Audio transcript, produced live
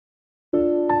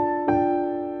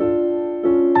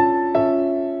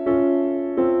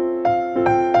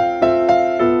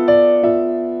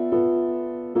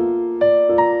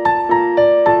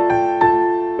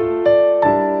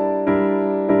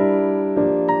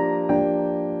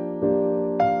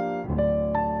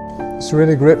It's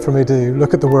really great for me to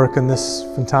look at the work in this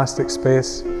fantastic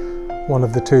space, one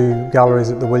of the two galleries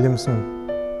at the Williamson.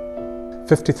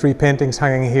 53 paintings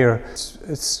hanging here.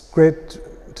 It's great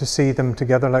to see them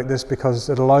together like this because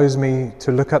it allows me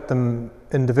to look at them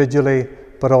individually,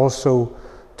 but also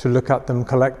to look at them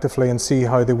collectively and see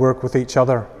how they work with each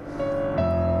other.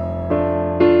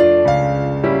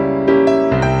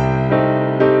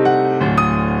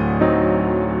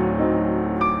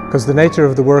 Because the nature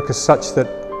of the work is such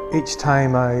that each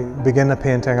time I begin a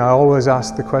painting, I always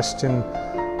ask the question,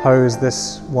 how is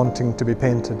this wanting to be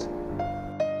painted?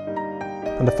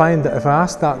 And I find that if I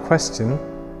ask that question,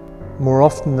 more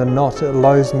often than not, it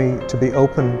allows me to be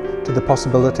open to the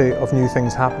possibility of new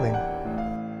things happening.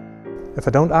 If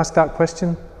I don't ask that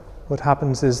question, what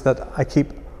happens is that I keep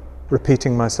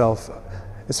repeating myself.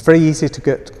 It's very easy to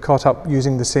get caught up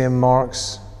using the same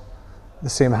marks, the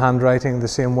same handwriting, the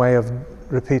same way of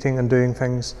repeating and doing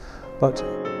things. But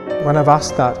when I've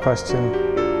asked that question,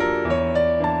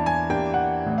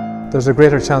 there's a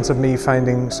greater chance of me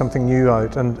finding something new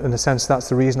out, and in a sense that's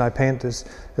the reason I paint, is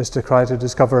to try to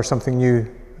discover something new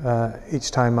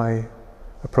each time I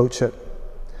approach it.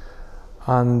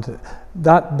 And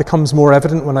that becomes more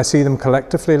evident when I see them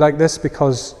collectively like this,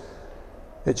 because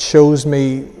it shows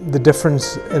me the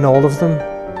difference in all of them.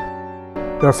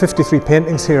 There are 53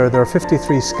 paintings here. There are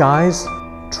 53 skies,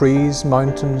 trees,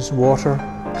 mountains, water,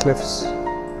 cliffs.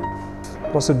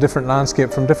 Lots of different landscape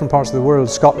from different parts of the world: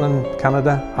 Scotland,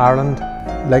 Canada, Ireland,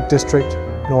 Lake District,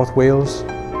 North Wales.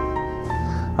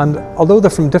 And although they're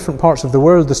from different parts of the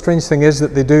world, the strange thing is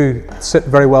that they do sit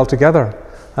very well together,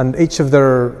 and each of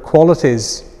their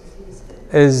qualities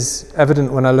is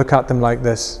evident when I look at them like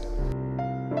this.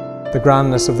 The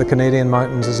grandness of the Canadian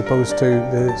mountains as opposed to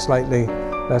the slightly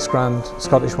less grand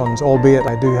Scottish ones, albeit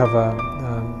I do have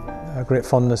a great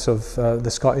fondness of the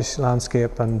Scottish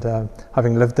landscape, and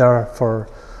having lived there for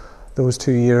those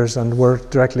 2 years and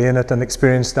worked directly in it and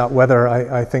experienced that weather,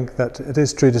 I think that it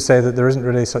is true to say that there isn't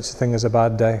really such a thing as a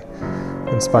bad day,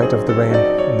 in spite of the rain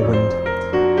and the wind.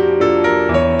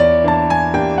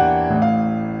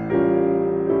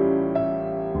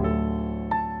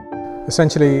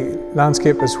 Essentially,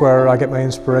 landscape is where I get my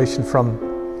inspiration from.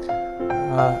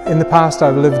 In the past,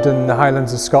 I've lived in the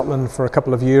Highlands of Scotland for a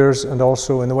couple of years, and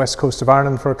also in the west coast of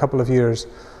Ireland for a couple of years.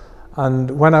 And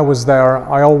when I was there,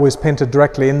 I always painted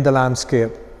directly in the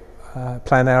landscape,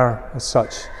 plein air as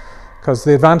such. Because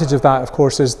the advantage of that, of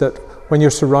course, is that when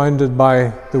you're surrounded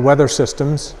by the weather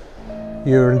systems,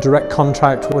 you're in direct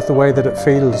contact with the way that it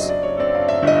feels.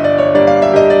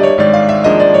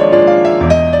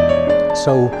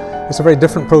 So it's a very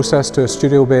different process to a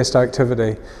studio-based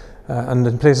activity. And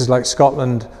in places like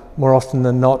Scotland, more often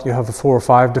than not, you have 4 or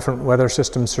 5 different weather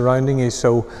systems surrounding you,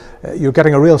 so you're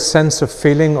getting a real sense of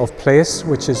feeling of place,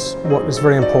 which is what is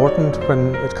very important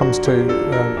when it comes to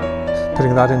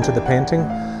putting that into the painting.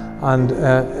 And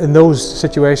in those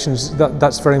situations,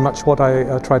 that's very much what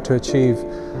I try to achieve.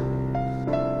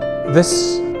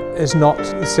 This is not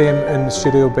the same in the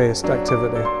studio-based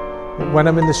activity. When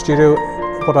I'm in the studio,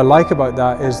 what I like about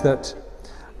that is that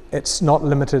it's not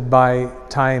limited by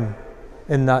time,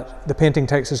 in that the painting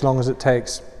takes as long as it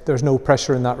takes. There's no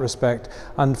pressure in that respect.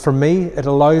 And for me, it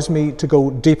allows me to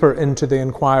go deeper into the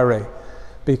inquiry,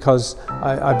 because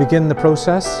I begin the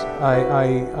process.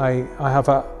 I have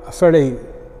a fairly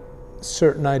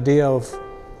certain idea of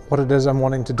what it is I'm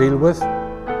wanting to deal with,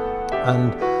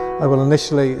 and I will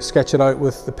initially sketch it out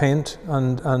with the paint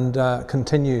and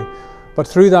continue. But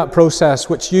through that process,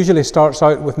 which usually starts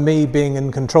out with me being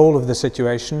in control of the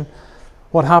situation,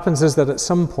 what happens is that at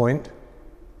some point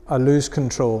I lose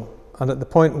control. And at the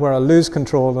point where I lose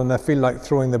control and I feel like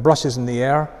throwing the brushes in the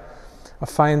air, I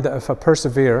find that if I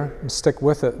persevere and stick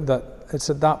with it, that it's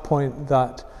at that point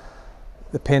that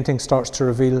the painting starts to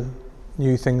reveal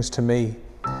new things to me.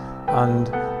 And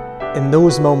in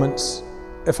those moments,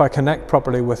 if I connect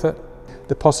properly with it,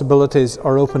 the possibilities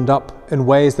are opened up in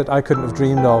ways that I couldn't have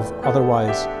dreamed of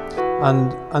otherwise.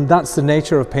 And that's the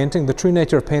nature of painting. The true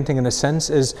nature of painting, in a sense,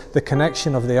 is the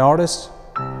connection of the artist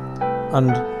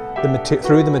and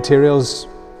through the materials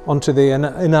onto the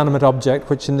inanimate object,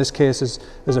 which in this case is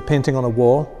a painting on a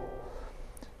wall,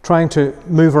 trying to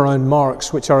move around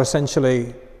marks which are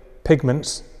essentially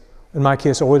pigments, in my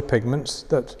case oil pigments,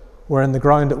 that were in the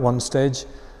ground at one stage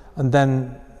and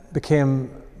then became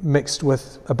mixed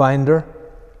with a binder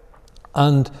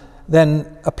and then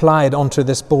applied onto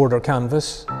this border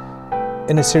canvas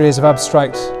in a series of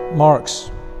abstract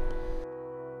marks.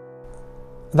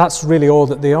 That's really all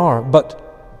that they are. But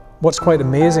what's quite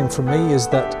amazing for me is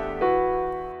that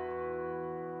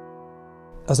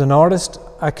as an artist,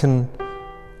 I can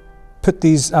put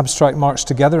these abstract marks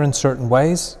together in certain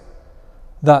ways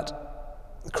that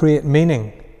create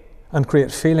meaning and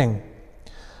create feeling.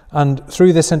 And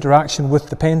through this interaction with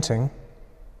the painting,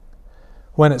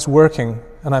 when it's working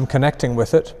and I'm connecting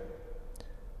with it,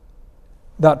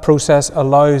 that process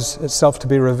allows itself to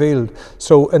be revealed.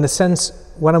 So in a sense,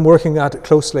 when I'm working at it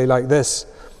closely like this,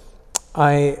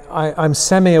 I'm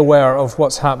semi-aware of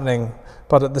what's happening,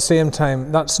 but at the same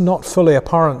time, that's not fully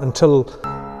apparent until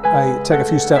I take a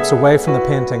few steps away from the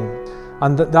painting.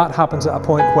 And that happens at a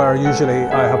point where usually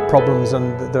I have problems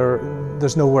and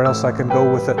there's nowhere else I can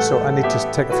go with it, so I need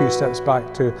to take a few steps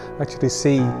back to actually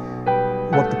see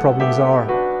what the problems are.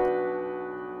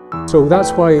 So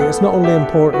that's why it's not only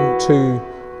important to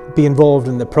be involved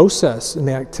in the process, in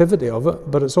the activity of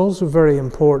it, but it's also very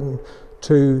important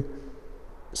to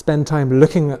spend time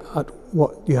looking at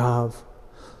what you have.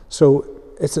 So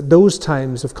it's at those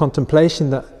times of contemplation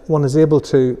that one is able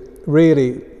to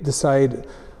really decide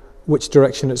which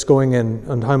direction it's going in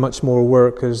and how much more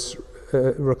work is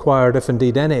required, if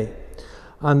indeed any.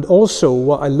 And also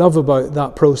what I love about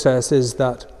that process is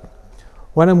that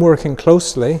when I'm working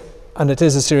closely, and it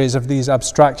is a series of these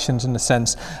abstractions in a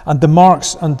sense, and the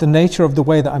marks and the nature of the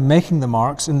way that I'm making the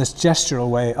marks in this gestural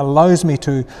way allows me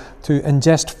to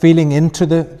ingest feeling into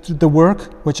the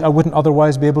work, which I wouldn't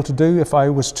otherwise be able to do if I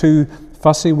was too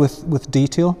fussy with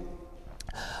detail.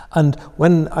 And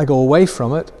when I go away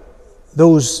from it,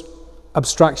 those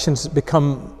abstractions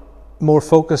become more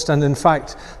focused, and in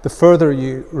fact, the further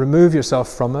you remove yourself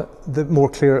from it, the more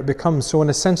clear it becomes. So in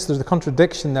a sense, there's a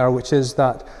contradiction there, which is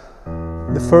that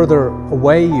the further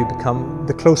away you become,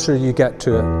 the closer you get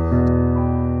to it.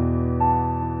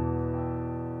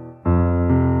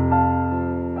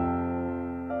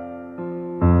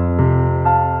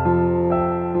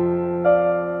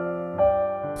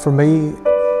 For me,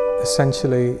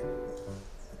 essentially,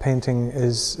 painting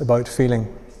is about feeling.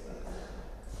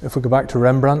 If we go back to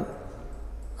Rembrandt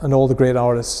and all the great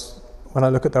artists, when I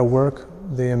look at their work,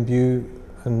 they imbue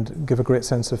and give a great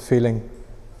sense of feeling.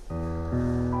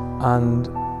 And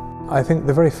I think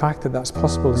the very fact that that's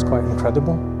possible is quite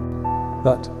incredible.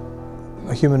 That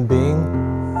a human being,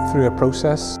 through a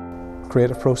process,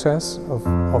 creative process of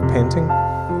painting,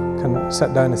 can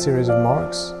set down a series of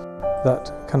marks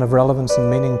that can have relevance and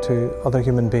meaning to other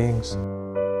human beings.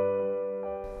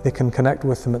 They can connect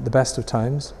with them at the best of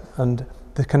times, and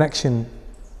the connection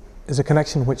is a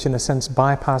connection which in a sense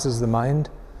bypasses the mind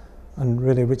and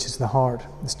really reaches the heart.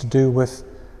 It's to do with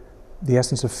the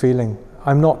essence of feeling.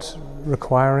 I'm not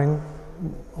requiring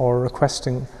or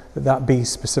requesting that that be a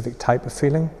specific type of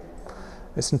feeling.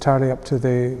 It's entirely up to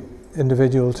the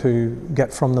individual to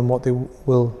get from them what they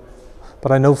will.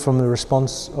 But I know from the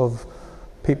response of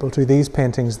people to these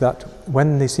paintings that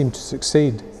when they seem to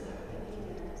succeed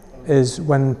is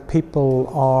when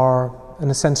people are in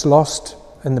a sense lost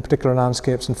in the particular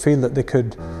landscapes and feel that they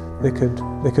could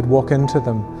walk into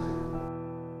them.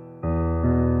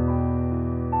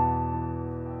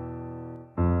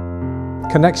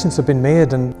 Connections have been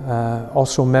made, and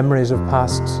also memories of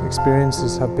past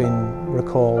experiences have been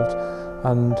recalled,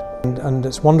 and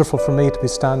it's wonderful for me to be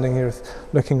standing here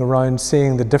looking around,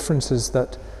 seeing the differences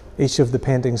that each of the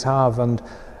paintings have. And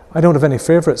I don't have any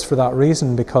favourites for that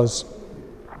reason, because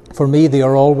for me they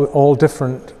are all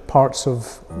different parts of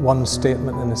one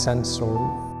statement in a sense,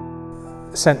 or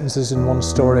sentences in one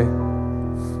story.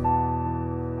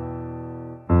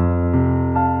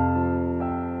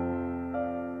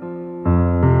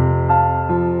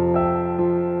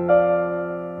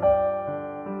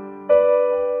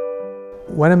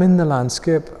 When I'm in the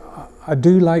landscape, I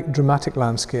do like dramatic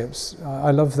landscapes.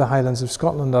 I love the Highlands of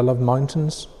Scotland, I love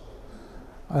mountains,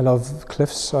 I love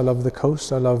cliffs, I love the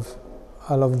coast, I love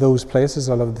those places,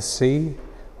 I love the sea.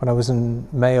 When I was in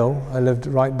Mayo, I lived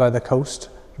right by the coast,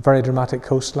 very dramatic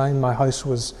coastline. My house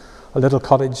was a little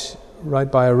cottage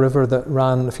right by a river that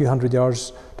ran a few hundred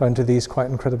yards down to these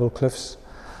quite incredible cliffs.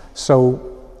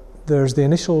 So there's the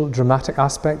initial dramatic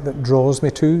aspect that draws me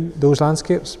to those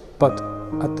landscapes, but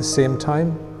at the same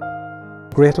time,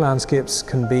 great landscapes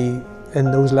can be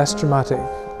in those less dramatic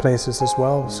places as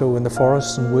well. So in the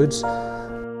forests and woods,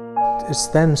 it's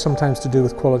then sometimes to do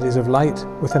with qualities of light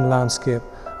within landscape,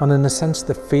 and in a sense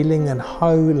the feeling and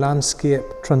how landscape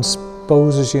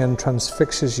transposes you and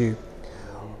transfixes you.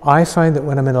 I find that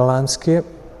when I'm in a landscape,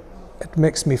 it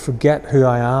makes me forget who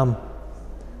I am,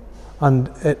 and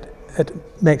it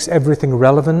makes everything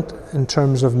relevant in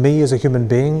terms of me as a human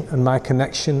being and my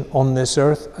connection on this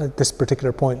earth at this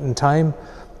particular point in time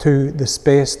to the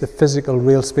space, the physical,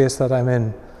 real space that I'm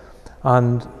in.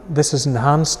 And this is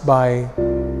enhanced by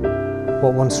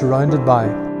what one's surrounded by.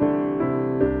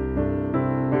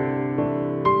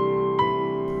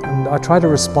 I try to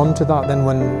respond to that then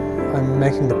when I'm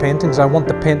making the paintings. I want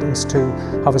the paintings to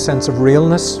have a sense of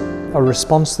realness, a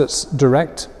response that's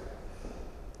direct.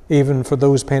 Even for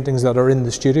those paintings that are in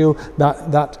the studio,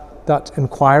 that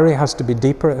inquiry has to be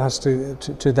deeper. It has to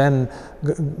then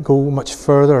go much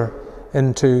further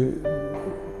into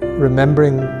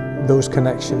remembering those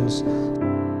connections.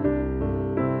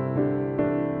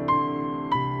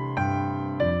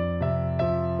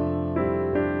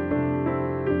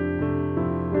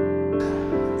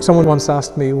 Someone once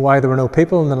asked me why there were no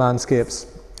people in the landscapes,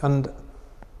 and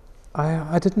I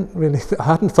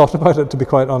hadn't thought about it, to be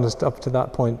quite honest, up to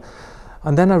that point.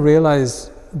 And then I realized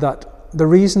that the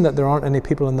reason that there aren't any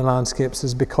people in the landscapes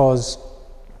is because,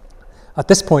 at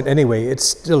this point anyway, it's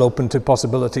still open to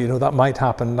possibility. That might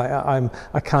happen.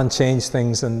 I can change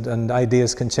things, and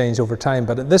ideas can change over time.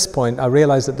 But at this point, I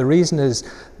realized that the reason is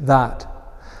that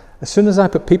as soon as I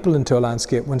put people into a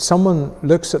landscape, when someone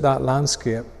looks at that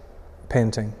landscape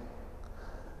painting,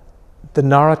 the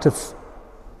narrative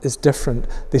is different.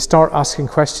 They start asking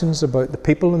questions about the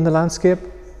people in the landscape.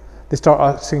 They start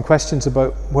asking questions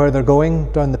about where they're going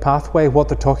down the pathway, what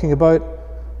they're talking about.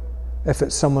 If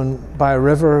it's someone by a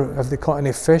river, have they caught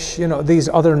any fish? These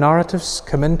other narratives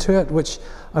come into it, which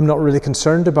I'm not really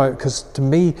concerned about, because to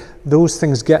me, those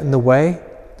things get in the way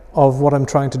of what I'm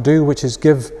trying to do, which is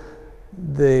give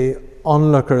the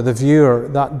onlooker, the viewer,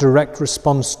 that direct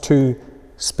response to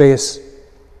space,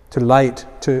 to light,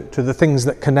 to the things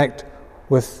that connect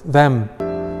with them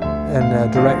in a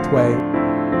direct way.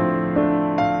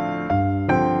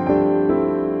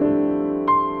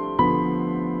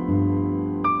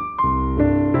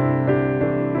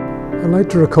 I'd like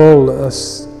to recall a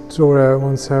story I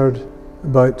once heard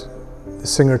about the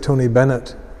singer Tony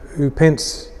Bennett, who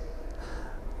paints,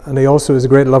 and he also is a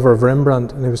great lover of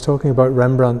Rembrandt, and he was talking about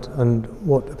Rembrandt and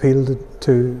what appealed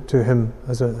to him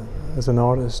as an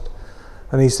artist.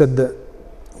 And he said that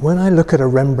when I look at a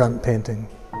Rembrandt painting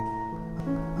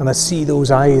and I see those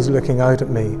eyes looking out at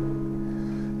me,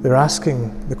 they're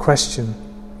asking the question,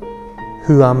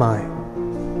 who am I?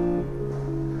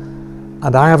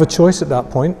 And I have a choice at that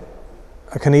point.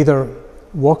 I can either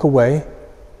walk away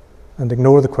and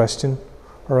ignore the question,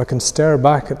 or I can stare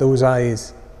back at those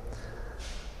eyes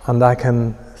and I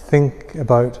can think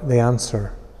about the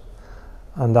answer,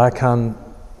 and I can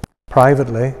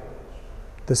privately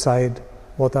decide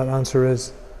what that answer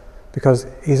is, because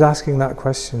he's asking that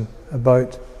question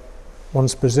about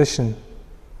one's position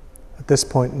at this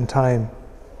point in time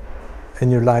in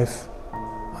your life,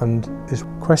 and is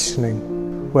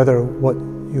questioning whether what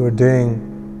you are doing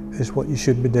is what you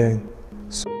should be doing.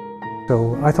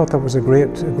 So I thought that was a great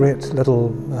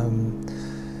little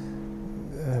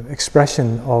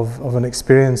expression of an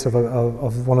experience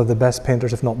of one of the best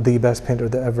painters, if not the best painter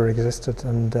that ever existed.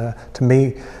 And to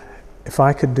me, if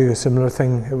I could do a similar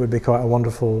thing, it would be quite a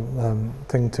wonderful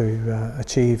thing to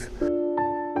achieve.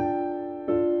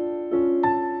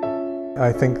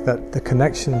 I think that the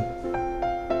connection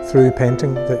through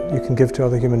painting that you can give to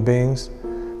other human beings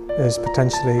is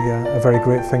potentially a very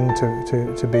great thing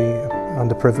to be,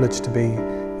 and a privilege to be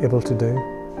able to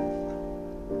do.